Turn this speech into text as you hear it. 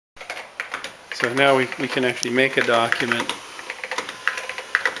So now we can actually make a document.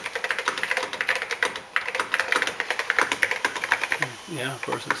 Yeah, of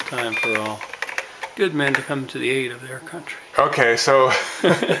course, it's time for all good men to come to the aid of their country. Okay, so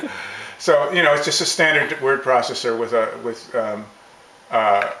so it's just a standard word processor with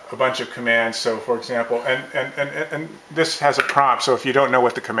a bunch of commands. So, for example, and this has a prompt. So if you don't know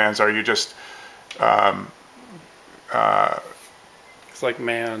what the commands are, you just it's like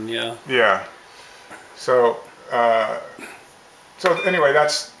man, yeah. Yeah. So so anyway,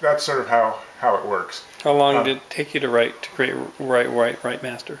 that's sort of how it works. How long did it take you to create Write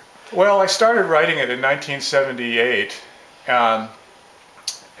Master? Well, I started writing it in 1978, and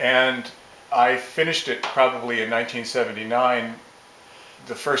I finished it probably in 1979.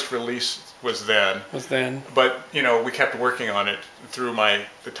 The first release was then. But we kept working on it through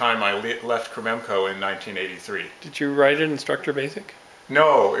the time I left Krememco in 1983. Did you write it in Structure Basic?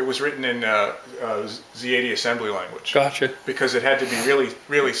 No, it was written in Z80 assembly language. Gotcha. Because it had to be really,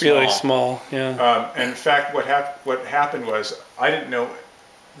 really small. Really small, yeah. And in fact, what happened was I didn't know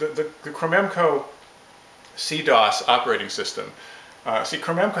the Krememco CDOS operating system.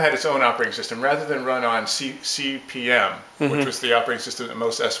 Krememco had its own operating system rather than run on CPM, which was the operating system that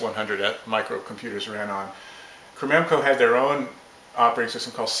most S100 microcomputers ran on. Krememco had their own operating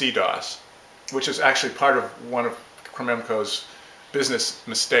system called CDOS, which is actually part of one of Krememco's business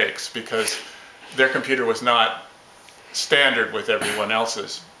mistakes because their computer was not standard with everyone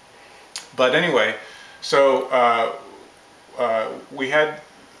else's. But anyway, so we had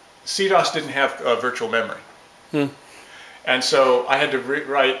CDOS didn't have virtual memory, and so I had to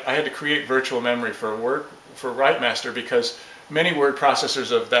create virtual memory for Write Master because many word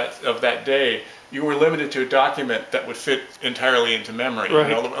processors of that day, you were limited to a document that would fit entirely into memory. Right.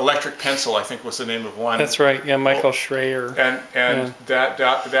 Electric Pencil, I think, was the name of one. That's right. Yeah, Michael Schreier. And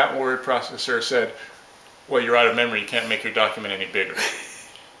that word processor said, "Well, you're out of memory. You can't make your document any bigger."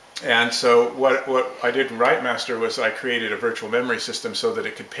 And so what I did in Write Master was I created a virtual memory system so that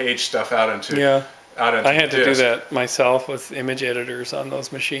it could page stuff out into I had to do that myself with image editors on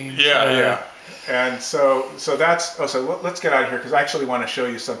those machines. Yeah. And so that's so let's get out of here because I actually want to show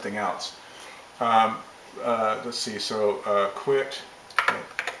you something else. Let's see. So quit,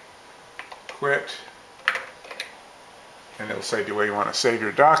 and it'll say, "Do you want to save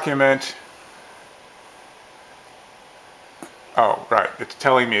your document?" Oh, right. It's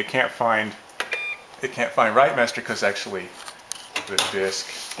telling me it can't find Write Master because actually the disk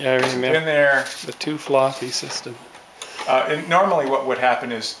is in there. The two floppy system. And normally what would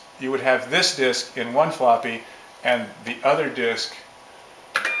happen is you would have this disk in one floppy and the other disk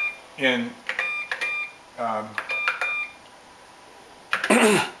in oh,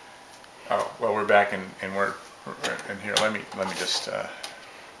 well, we're back in Word. And here, let me just say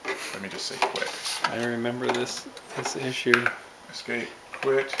quit. I remember this issue. Escape,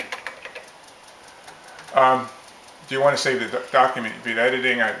 quit. Do you want to save the document you've been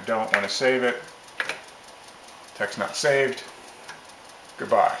editing? I don't want to save it. Text not saved.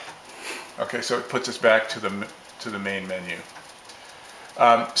 Goodbye. Okay, so it puts us back to the main menu.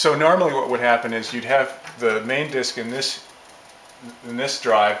 So normally what would happen is you'd have the main disk in this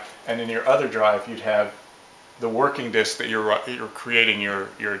drive, and in your other drive you'd have the working disk that you're creating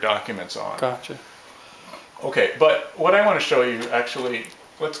your documents on. Gotcha. Okay, but what I want to show you, actually,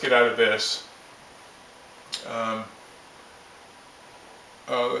 let's get out of this.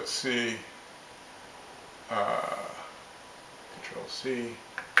 Let's see. Control C.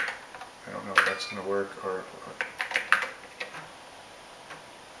 I don't know if that's going to work or.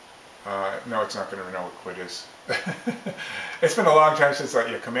 No, it's not going to know what quit is. It's been a long time since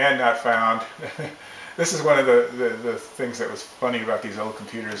command not found. This is one of the things that was funny about these old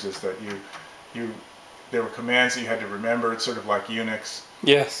computers is that there were commands that you had to remember. It's sort of like Unix.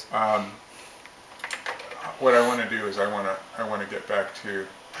 Yes. What I want to do is I want to get back to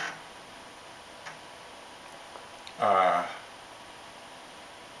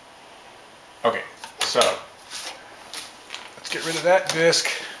okay, so let's get rid of that disk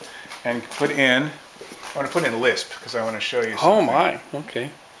and put in. I want to put in Lisp because I want to show you something. Oh my,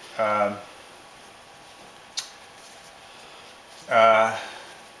 okay. And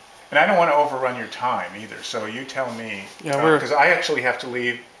I don't want to overrun your time either, so you tell me. Yeah, because I actually have to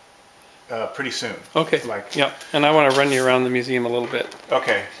leave pretty soon. Okay. Yeah, and I want to run you around the museum a little bit.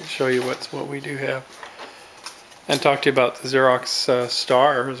 Okay. Show you what we do have, and talk to you about the Xerox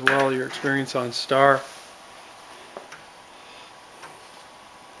Star as well. Your experience on Star.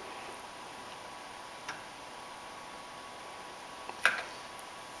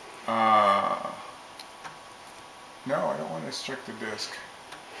 No, I don't want to restrict the disk.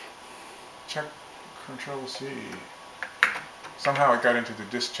 check Control C. Somehow it got into the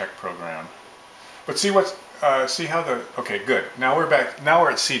disk check program. But see what's see how the okay, good. Now we're back. Now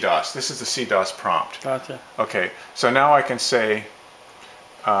we're at CDOS. This is the CDOS prompt. Gotcha. Okay, so now I can say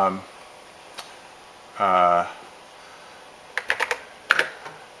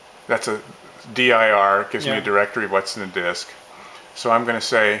that's a dir, gives me a directory of what's in the disk. So I'm going to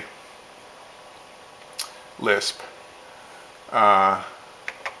say Lisp.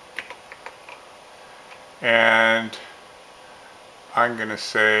 And I'm going to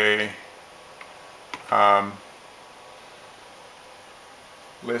say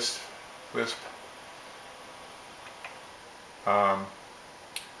Lisp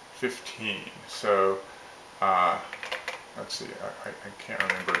 15. So let's see, I can't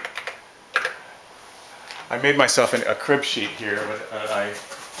remember. I made myself a crib sheet here, but what did I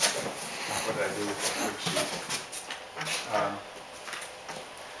do with the crib sheet?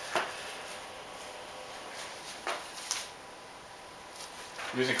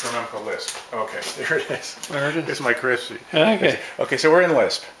 Using Cromemco Lisp. Okay, there it is. There it is. It's my crib sheet. Okay. Okay, so we're in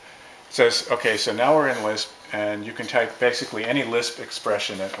Lisp. It says, okay, so now we're in Lisp, and you can type basically any Lisp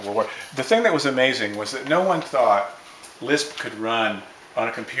expression. The thing that was amazing was that no one thought Lisp could run on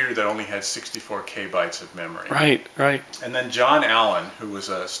a computer that only had 64 kbytes of memory. Right, right. And then John Allen, who was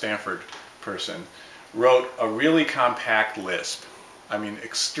a Stanford person, wrote a really compact Lisp. I mean,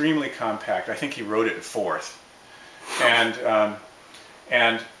 extremely compact. I think he wrote it in Forth.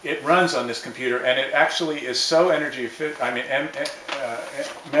 And it runs on this computer, and it actually is so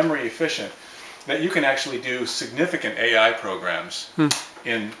memory efficient that you can actually do significant AI programs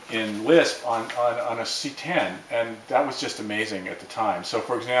in Lisp on a C10, and that was just amazing at the time. So,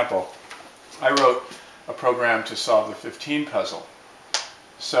 for example, I wrote a program to solve the 15 puzzle.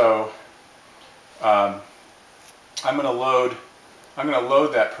 So I'm going to load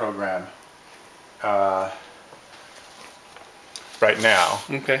that program right now.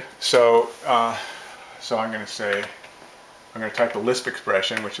 Okay. So so I'm going to type the Lisp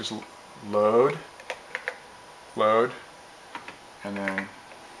expression, which is load, and then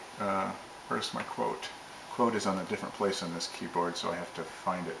where's my quote? Quote is on a different place on this keyboard, so I have to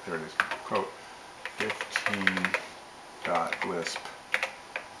find it. There it is. Quote 15.lisp.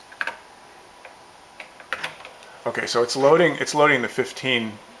 Okay, so it's loading the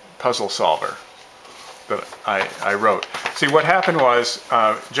 15 puzzle solver that I wrote. See, what happened was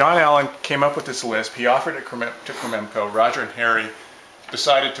John Allen came up with this Lisp. He offered it to Cromemco. Roger and Harry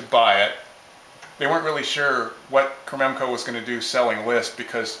decided to buy it. They weren't really sure what Cromemco was going to do selling Lisp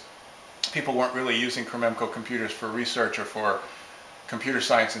because people weren't really using Cromemco computers for research or for computer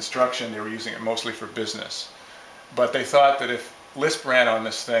science instruction. They were using it mostly for business. But they thought that if Lisp ran on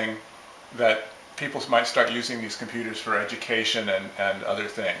this thing, that people might start using these computers for education and other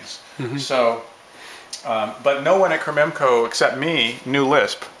things. Mm-hmm. So, but no one at Cromemco except me knew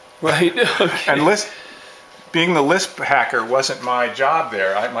Lisp. Right. Okay. And Lisp, being the Lisp hacker wasn't my job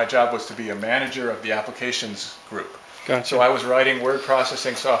there. My job was to be a manager of the applications group. Gotcha. So I was writing word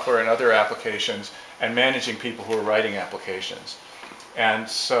processing software and other applications and managing people who were writing applications. And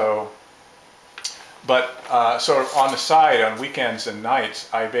so, so on the side, on weekends and nights,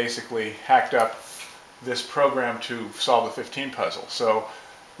 I basically hacked up this program to solve the 15 puzzle. So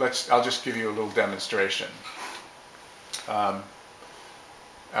I'll just give you a little demonstration. I'm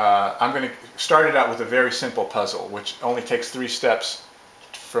going to start it out with a very simple puzzle, which only takes 3 steps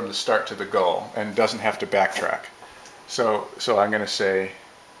from the start to the goal and doesn't have to backtrack. So I'm going to say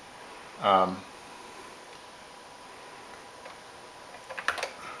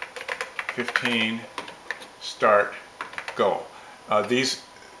 15 start goal.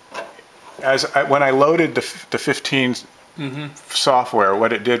 When I loaded the 15 software,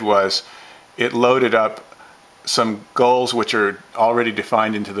 what it did was it loaded up some goals which are already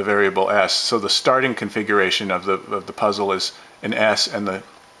defined into the variable s. So the starting configuration of the puzzle is an s, and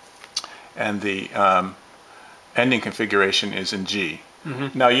the ending configuration is in G.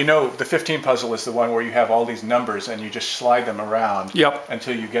 Mm-hmm. Now, you know the 15 puzzle is the one where you have all these numbers and you just slide them around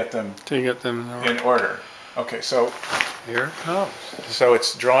until you get them in order. Okay, so here it comes. So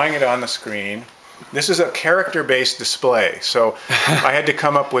it's drawing it on the screen. This is a character-based display, so I had to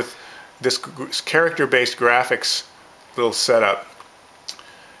come up with this character-based graphics little setup.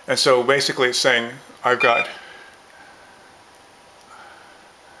 And so basically it's saying I've got...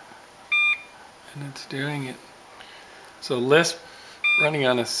 And it's doing it. So Lisp running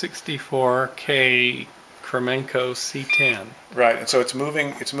on a 64K Cromemco C10. Right, and so it's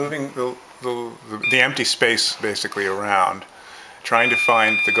moving the empty space basically around, trying to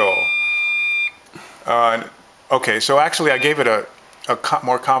find the goal. Okay, so actually I gave it a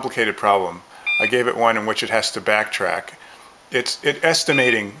more complicated problem. I gave it one in which it has to backtrack. It's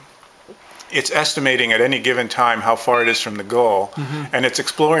estimating at any given time how far it is from the goal, and it's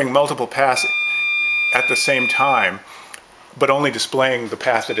exploring multiple paths at the same time, but only displaying the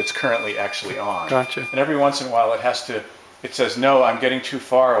path that it's currently actually on. Gotcha. And every once in a while it says, no, I'm getting too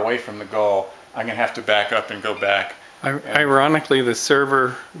far away from the goal. I'm going to have to back up and go back. Ironically, the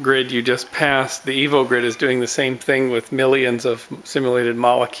server grid you just passed, the Evo grid, is doing the same thing with millions of simulated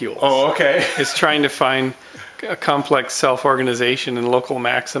molecules. Oh, okay. It's trying to find a complex self-organization and local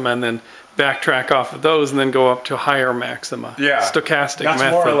maxima, and then backtrack off of those, and then go up to higher maxima. Yeah. Stochastic That's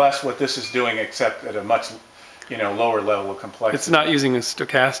method. more or less what this is doing, except at a much, lower level of complexity. It's not using a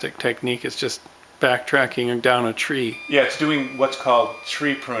stochastic technique. It's just backtracking down a tree. Yeah, it's doing what's called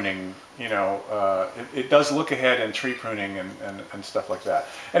tree pruning. It does look ahead in tree pruning and stuff like that.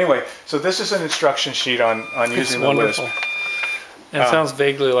 Anyway, so this is an instruction sheet on using the wonderful. Lisp. And it sounds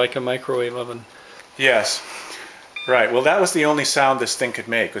vaguely like a microwave oven. Yes. Right. Well, that was the only sound this thing could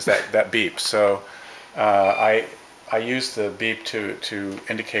make, was that beep. So I used the beep to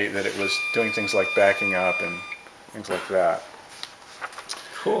indicate that it was doing things like backing up and things like that.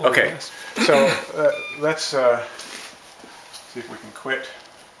 Cool. Okay. So let's see if we can quit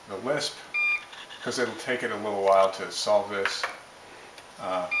the Lisp, because it'll take it a little while to solve this.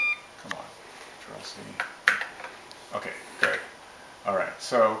 Come on, Control-C. Okay, great. All right,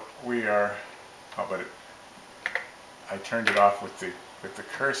 so we are. Oh, but I turned it off with the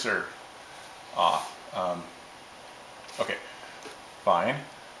cursor off. Okay, fine.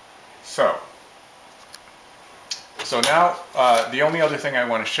 So now the only other thing I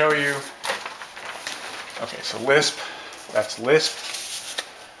want to show you. Okay, so Lisp. That's Lisp.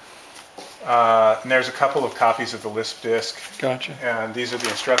 And there's a couple of copies of the Lisp disk. Gotcha. And these are the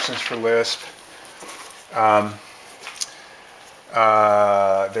instructions for Lisp.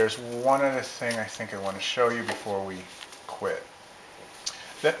 There's one other thing I think I want to show you before we quit.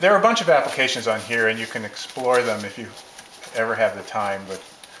 There are a bunch of applications on here, and you can explore them if you ever have the time.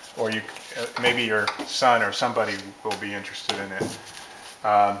 Or maybe your son or somebody will be interested in it.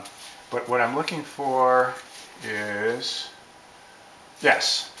 But what I'm looking for is,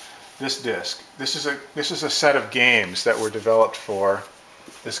 yes, this disk. This is a set of games that were developed for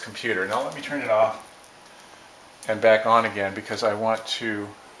this computer. Now let me turn it off and back on again, because I want to.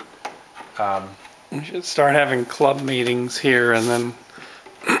 We should start having club meetings here, and then.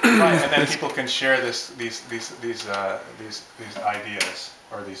 Right, and then people can share these ideas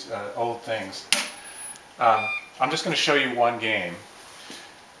or these old things. I'm just going to show you one game.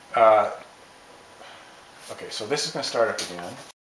 Okay, so this is going to start up again.